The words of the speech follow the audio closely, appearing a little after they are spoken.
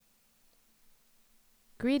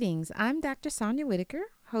Greetings. I'm Dr. Sonia Whitaker,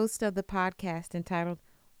 host of the podcast entitled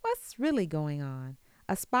What's Really Going On?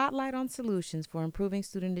 A spotlight on solutions for improving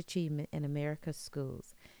student achievement in America's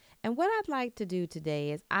schools. And what I'd like to do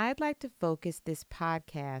today is I'd like to focus this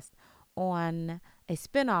podcast on a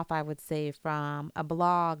spinoff, I would say, from a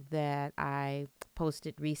blog that I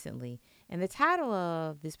posted recently. And the title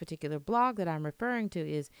of this particular blog that I'm referring to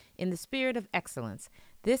is In the Spirit of Excellence.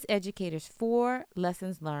 This educator's 4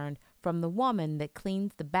 lessons learned from the woman that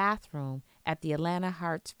cleans the bathroom at the Atlanta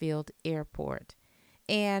Hartsfield Airport.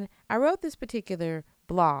 And I wrote this particular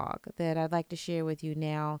blog that I'd like to share with you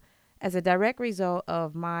now as a direct result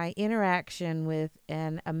of my interaction with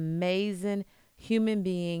an amazing human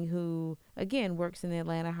being who, again, works in the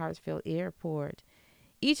Atlanta Hartsfield Airport.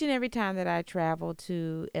 Each and every time that I travel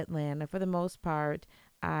to Atlanta, for the most part,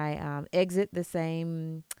 I exit the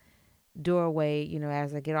same doorway,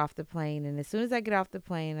 as I get off the plane. And as soon as I get off the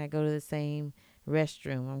plane, I go to the same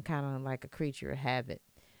restroom. I'm kind of like a creature of habit.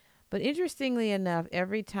 But interestingly enough,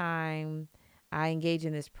 every time I engage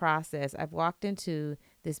in this process, I've walked into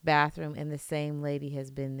this bathroom and the same lady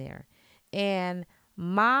has been there. And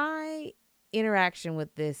my interaction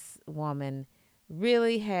with this woman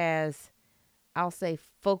really has, I'll say,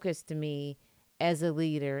 focused me as a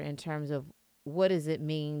leader in terms of what does it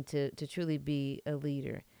mean to truly be a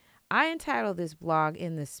leader. I entitled this blog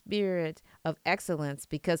In the Spirit of Excellence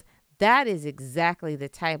because that is exactly the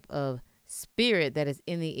type of spirit that is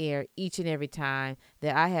in the air each and every time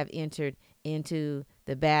that I have entered into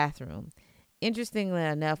the bathroom. Interestingly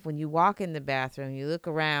enough, when you walk in the bathroom, you look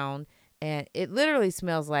around and it literally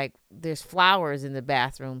smells like there's flowers in the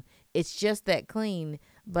bathroom. It's just that clean.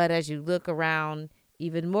 But as you look around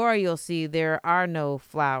even more, you'll see there are no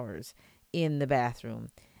flowers in the bathroom.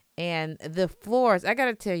 And the floors, I got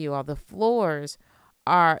to tell you all, the floors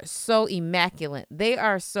are so immaculate. They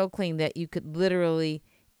are so clean that you could literally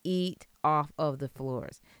eat off of the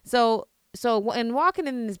floors. So when walking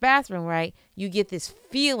in this bathroom, right, you get this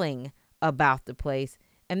feeling about the place.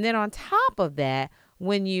 And then on top of that,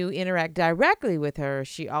 when you interact directly with her,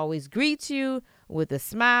 she always greets you with a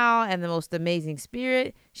smile and the most amazing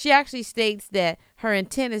spirit. She actually states that her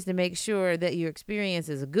intent is to make sure that your experience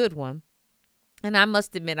is a good one. And I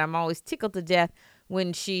must admit, I'm always tickled to death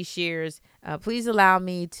when she shares, please allow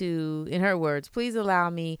me to, in her words, please allow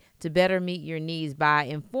me to better meet your needs by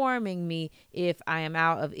informing me if I am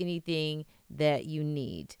out of anything that you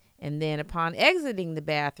need. And then upon exiting the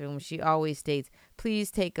bathroom, she always states, please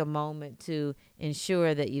take a moment to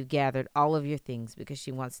ensure that you've gathered all of your things, because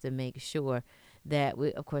she wants to make sure that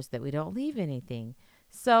that we don't leave anything.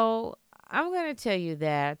 So I'm going to tell you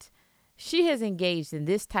that she has engaged in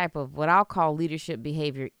this type of what I'll call leadership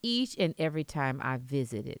behavior each and every time I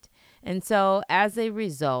visit it. And so as a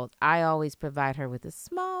result, I always provide her with a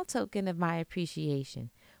small token of my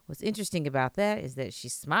appreciation. What's interesting about that is that she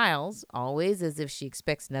smiles always as if she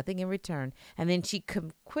expects nothing in return. And then she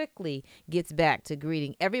quickly gets back to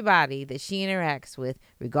greeting everybody that she interacts with,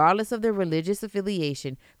 regardless of their religious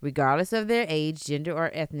affiliation, regardless of their age, gender,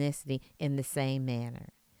 or ethnicity, in the same manner.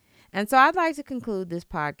 And so I'd like to conclude this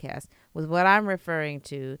podcast with what I'm referring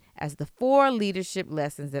to as the 4 leadership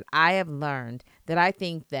lessons that I have learned that I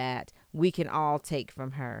think that we can all take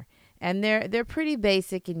from her. And they're pretty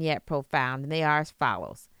basic and yet profound, and they are as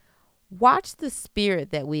follows. Watch the spirit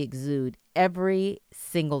that we exude every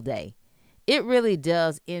single day. It really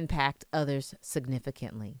does impact others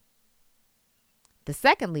significantly. The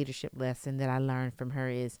second leadership lesson that I learned from her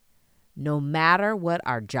is no matter what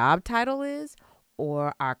our job title is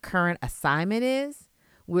or our current assignment is,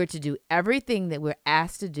 we're to do everything that we're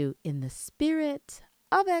asked to do in the spirit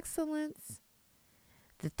of excellence.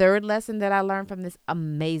 The third lesson that I learned from this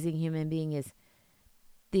amazing human being is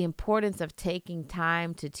the importance of taking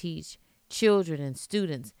time to teach children and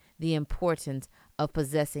students the importance of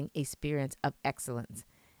possessing a spirit of excellence.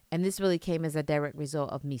 And this really came as a direct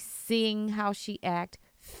result of me seeing how she acts,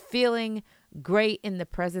 feeling great in the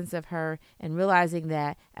presence of her, and realizing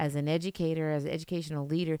that as an educator, as an educational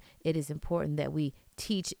leader, it is important that we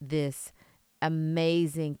teach this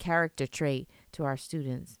amazing character trait to our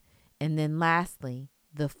students. And then lastly,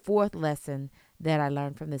 the fourth lesson that I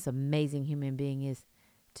learned from this amazing human being is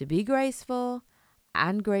to be graceful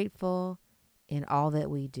and grateful in all that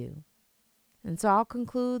we do. And so I'll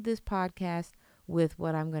conclude this podcast with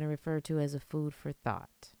what I'm going to refer to as a food for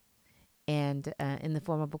thought, and in the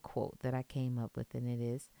form of a quote that I came up with. And it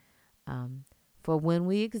is, for when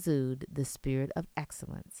we exude the spirit of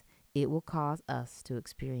excellence, it will cause us to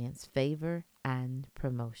experience favor and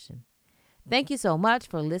promotion. Thank you so much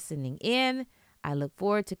for listening in. I look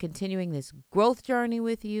forward to continuing this growth journey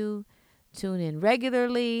with you. Tune in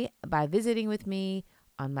regularly by visiting with me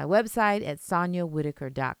on my website at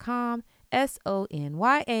SonyaWhitaker.com,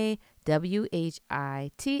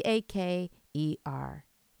 SonyaWhitaker.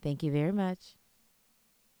 Thank you very much.